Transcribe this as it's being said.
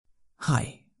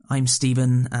Hi, I'm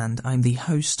Stephen, and I'm the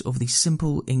host of the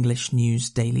Simple English News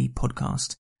Daily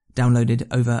podcast, downloaded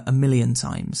over 1 million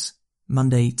times.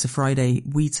 Monday to Friday,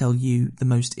 we tell you the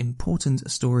most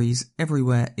important stories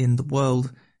everywhere in the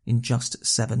world in just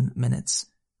 7 minutes.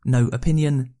 No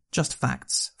opinion, just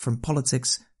facts from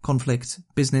politics, conflict,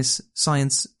 business,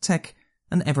 science, tech,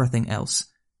 and everything else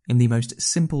in the most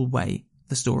simple way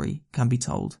the story can be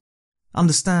told.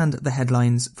 Understand the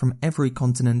headlines from every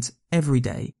continent every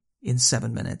day in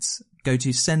 7 minutes. Go to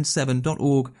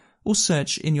send7.org or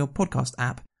search in your podcast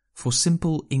app for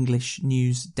Simple English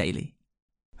News Daily.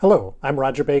 Hello, I'm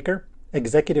Roger Baker,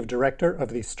 Executive Director of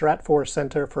the Stratfor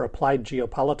Center for Applied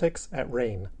Geopolitics at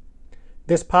RANE.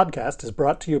 This podcast is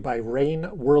brought to you by RANE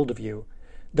Worldview,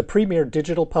 the premier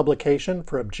digital publication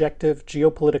for objective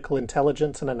geopolitical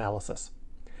intelligence and analysis.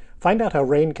 Find out how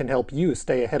RANE can help you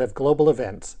stay ahead of global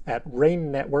events at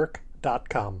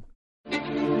ranenetwork.com.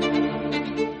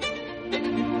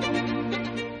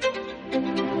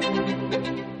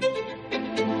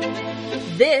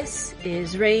 This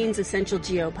is RANE's Essential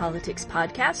Geopolitics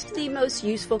podcast, the most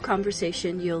useful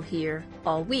conversation you'll hear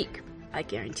all week, I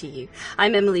guarantee you.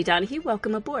 I'm Emily Donahue.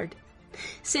 Welcome aboard.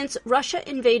 Since Russia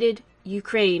invaded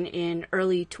Ukraine in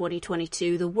early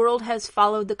 2022, the world has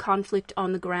followed the conflict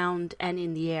on the ground and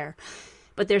in the air.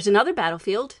 But there's another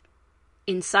battlefield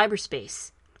in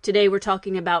cyberspace. Today we're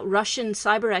talking about Russian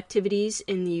cyber activities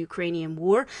in the Ukrainian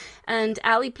War, and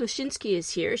Ali Plucinki is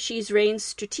here. She's RANE's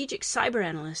strategic cyber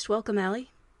analyst. Welcome, Ali.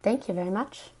 Thank you very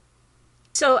much.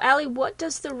 So, Ali, what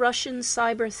does the Russian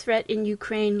cyber threat in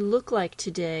Ukraine look like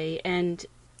today? And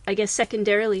I guess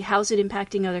secondarily, how's it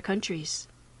impacting other countries?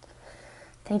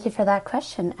 Thank you for that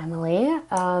question, Emily.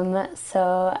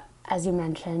 So, as you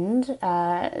mentioned,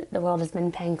 the world has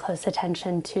been paying close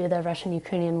attention to the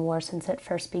Russian-Ukrainian war since it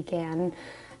first began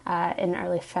in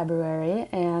early February,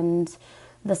 and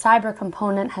the cyber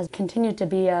component has continued to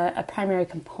be a primary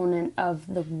component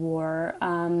of the war.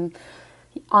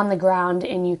 On the ground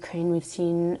in Ukraine, we've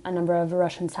seen a number of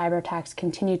Russian cyber attacks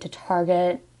continue to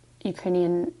target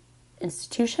Ukrainian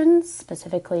institutions,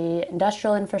 specifically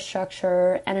industrial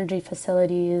infrastructure, energy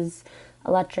facilities,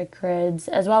 electric grids,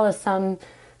 as well as some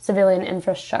civilian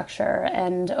infrastructure.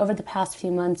 And over the past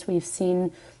few months, we've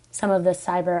seen some of the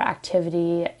cyber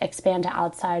activity expand to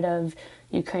outside of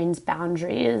Ukraine's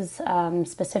boundaries,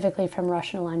 specifically from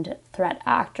Russian-aligned threat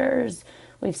actors.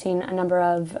 We've seen a number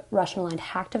of Russian-aligned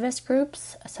hacktivist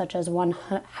groups, such as one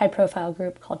high-profile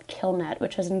group called KillNet,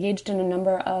 which has engaged in a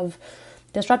number of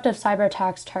disruptive cyber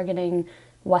attacks targeting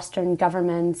Western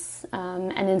governments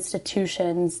and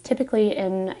institutions, typically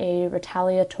in a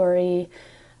retaliatory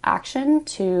action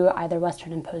to either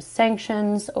Western imposed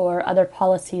sanctions or other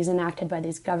policies enacted by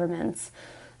these governments.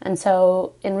 And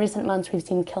so in recent months, we've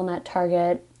seen KillNet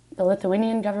target the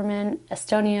Lithuanian government,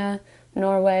 Estonia,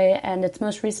 Norway, and its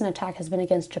most recent attack has been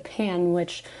against Japan,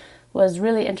 which was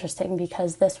really interesting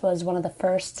because this was one of the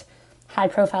first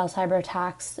high-profile cyber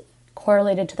attacks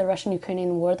correlated to the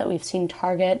Russian-Ukrainian war that we've seen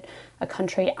target a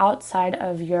country outside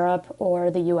of Europe or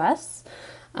the U.S.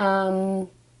 And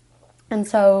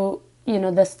so, you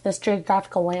know, this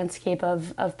geographical landscape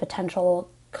of potential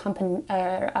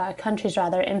countries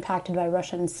impacted by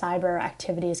Russian cyber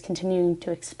activity is continuing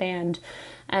to expand.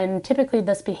 And typically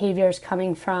this behavior is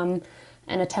coming from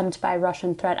an attempt by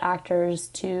Russian threat actors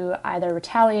to either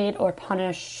retaliate or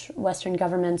punish Western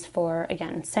governments for,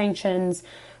 again, sanctions,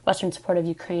 Western support of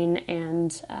Ukraine,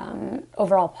 and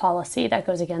overall policy that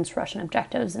goes against Russian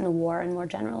objectives in the war and more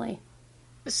generally.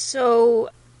 So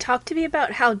talk to me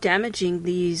about how damaging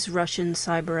these Russian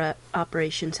cyber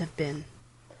operations have been.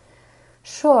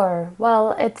 Sure.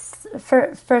 Well,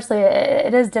 firstly,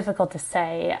 it is difficult to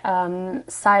say.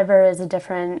 Cyber is a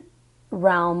different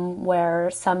realm where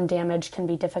some damage can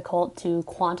be difficult to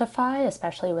quantify,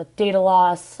 especially with data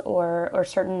loss or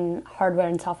certain hardware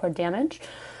and software damage.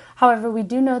 However, we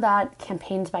do know that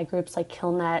campaigns by groups like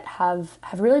KillNet have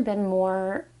really been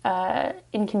more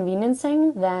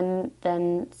inconveniencing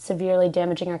than severely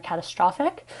damaging or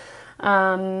catastrophic.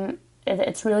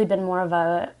 It's really been more of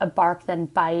a bark than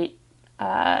bite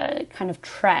kind of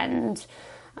trend.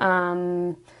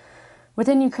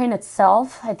 Within Ukraine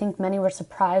itself, I think many were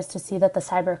surprised to see that the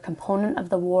cyber component of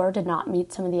the war did not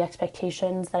meet some of the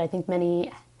expectations that I think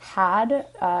many had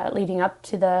leading up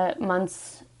to the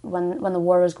months when the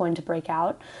war was going to break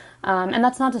out. And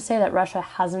that's not to say that Russia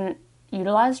hasn't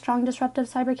utilized strong disruptive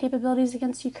cyber capabilities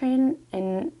against Ukraine.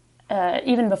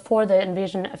 Even before the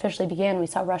invasion officially began, we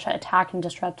saw Russia attack and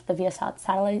disrupt the Viasat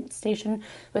satellite station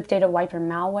with data wiper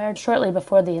malware shortly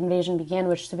before the invasion began,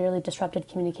 which severely disrupted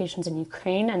communications in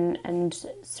Ukraine and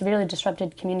severely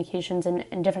disrupted communications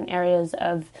in different areas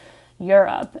of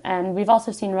Europe. And we've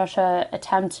also seen Russia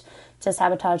attempt to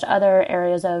sabotage other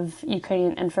areas of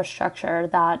Ukrainian infrastructure.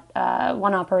 That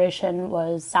one operation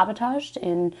was sabotaged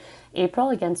in April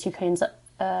against Ukraine's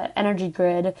energy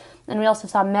grid. And we also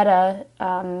saw Meta,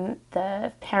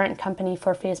 the parent company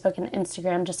for Facebook and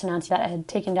Instagram, just announced that it had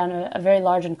taken down a very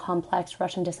large and complex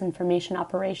Russian disinformation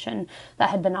operation that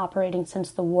had been operating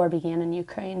since the war began in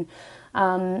Ukraine.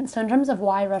 So in terms of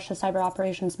why Russia's cyber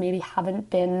operations maybe haven't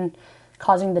been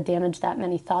causing the damage that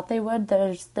many thought they would,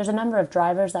 there's a number of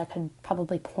drivers that could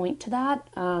probably point to that.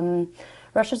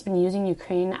 Russia's been using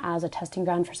Ukraine as a testing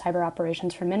ground for cyber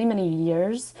operations for many, many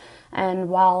years. And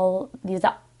while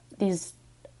these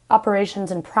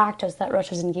operations in practice that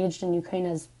Russia's engaged in Ukraine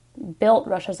has built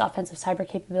Russia's offensive cyber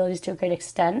capabilities to a great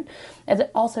extent,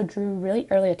 it also drew really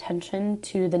early attention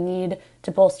to the need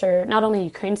to bolster not only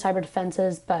Ukraine's cyber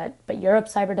defenses, but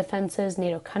Europe's cyber defenses,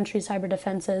 NATO countries' cyber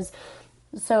defenses.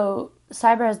 So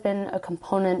cyber has been a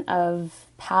component of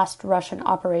past Russian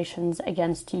operations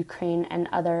against Ukraine and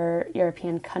other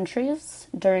European countries.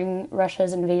 During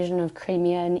Russia's invasion of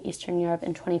Crimea in Eastern Europe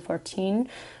in 2014,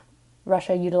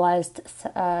 Russia utilized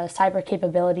cyber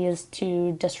capabilities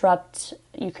to disrupt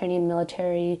Ukrainian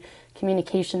military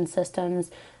communication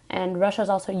systems. And Russia has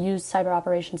also used cyber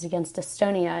operations against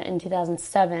Estonia in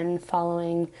 2007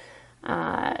 following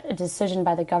a decision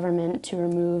by the government to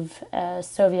remove a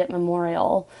Soviet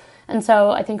memorial. And so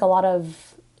I think a lot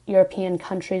of European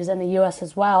countries and the US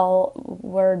as well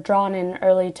were drawn in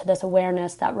early to this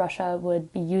awareness that Russia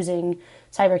would be using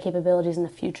cyber capabilities in the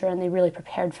future, and they really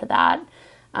prepared for that.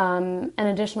 And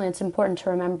additionally, it's important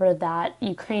to remember that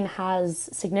Ukraine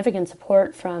has significant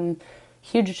support from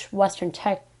huge Western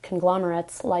tech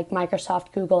conglomerates like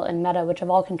Microsoft, Google, and Meta, which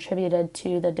have all contributed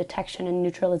to the detection and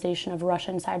neutralization of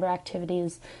Russian cyber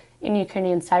activities in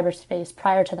Ukrainian cyberspace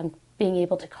prior to them being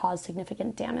able to cause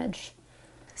significant damage.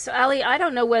 So, Ali, I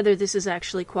don't know whether this is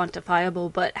actually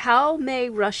quantifiable, but how may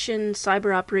Russian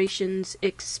cyber operations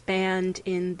expand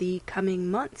in the coming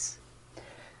months?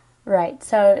 Right.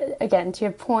 So, again, to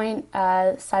your point,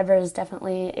 cyber is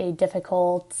definitely a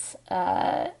difficult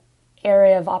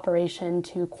area of operation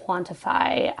to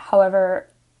quantify. However,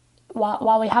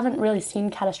 while we haven't really seen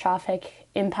catastrophic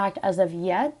impact as of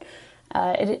yet,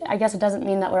 I guess it doesn't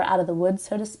mean that we're out of the woods,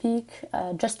 so to speak.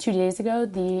 Just 2 days ago, one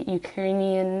of the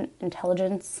Ukrainian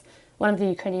intelligence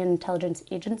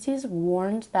agencies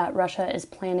warned that Russia is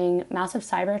planning massive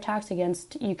cyber attacks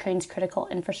against Ukraine's critical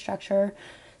infrastructure,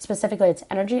 specifically its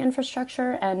energy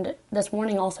infrastructure. And this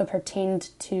warning also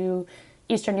pertained to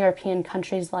Eastern European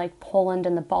countries like Poland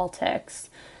and the Baltics.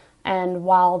 And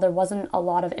while there wasn't a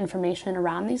lot of information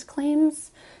around these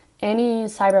claims, any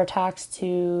cyber attacks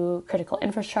to critical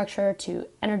infrastructure, to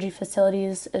energy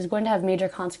facilities, is going to have major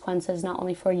consequences not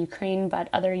only for Ukraine, but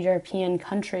other European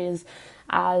countries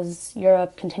as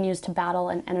Europe continues to battle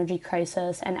an energy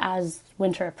crisis and as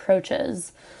winter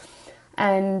approaches.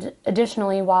 And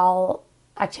additionally, while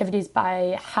activities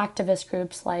by hacktivist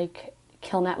groups like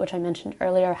Killnet, which I mentioned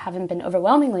earlier, haven't been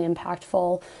overwhelmingly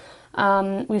impactful,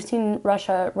 we've seen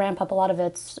Russia ramp up a lot of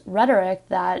its rhetoric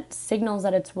that signals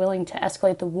that it's willing to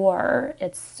escalate the war.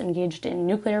 It's engaged in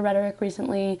nuclear rhetoric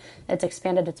recently. It's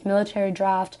expanded its military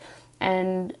draft.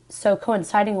 And so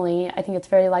coincidingly, I think it's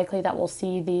very likely that we'll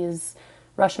see these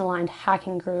Russian-aligned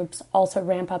hacking groups also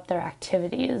ramp up their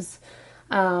activities.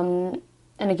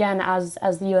 And again,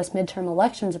 as the U.S. midterm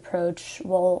elections approach,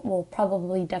 we'll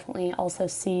probably definitely also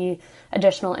see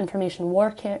additional information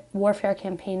warfare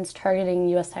campaigns targeting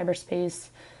U.S. cyberspace,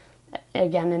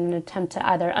 again, in an attempt to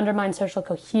either undermine social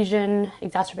cohesion,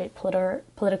 exacerbate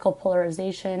political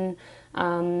polarization,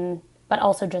 but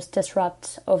also just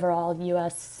disrupt overall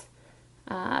U.S.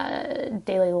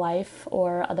 Daily life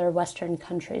or other Western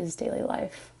countries' daily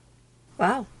life.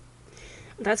 Wow.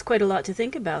 That's quite a lot to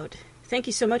think about. Thank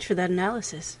you so much for that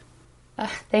analysis.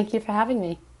 Thank you for having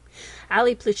me.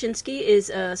 Ali Plucinki is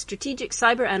a strategic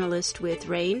cyber analyst with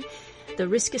RANE, the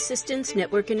Risk Assistance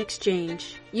Network and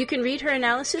Exchange. You can read her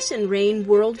analysis in RANE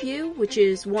Worldview, which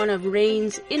is one of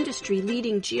RANE's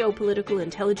industry-leading geopolitical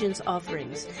intelligence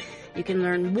offerings. You can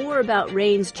learn more about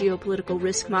RANE's geopolitical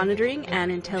risk monitoring and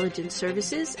intelligence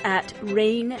services at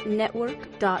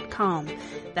ranenetwork.com.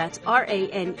 That's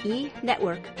RANE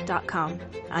network.com.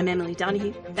 I'm Emily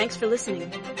Donahue. Thanks for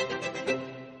listening.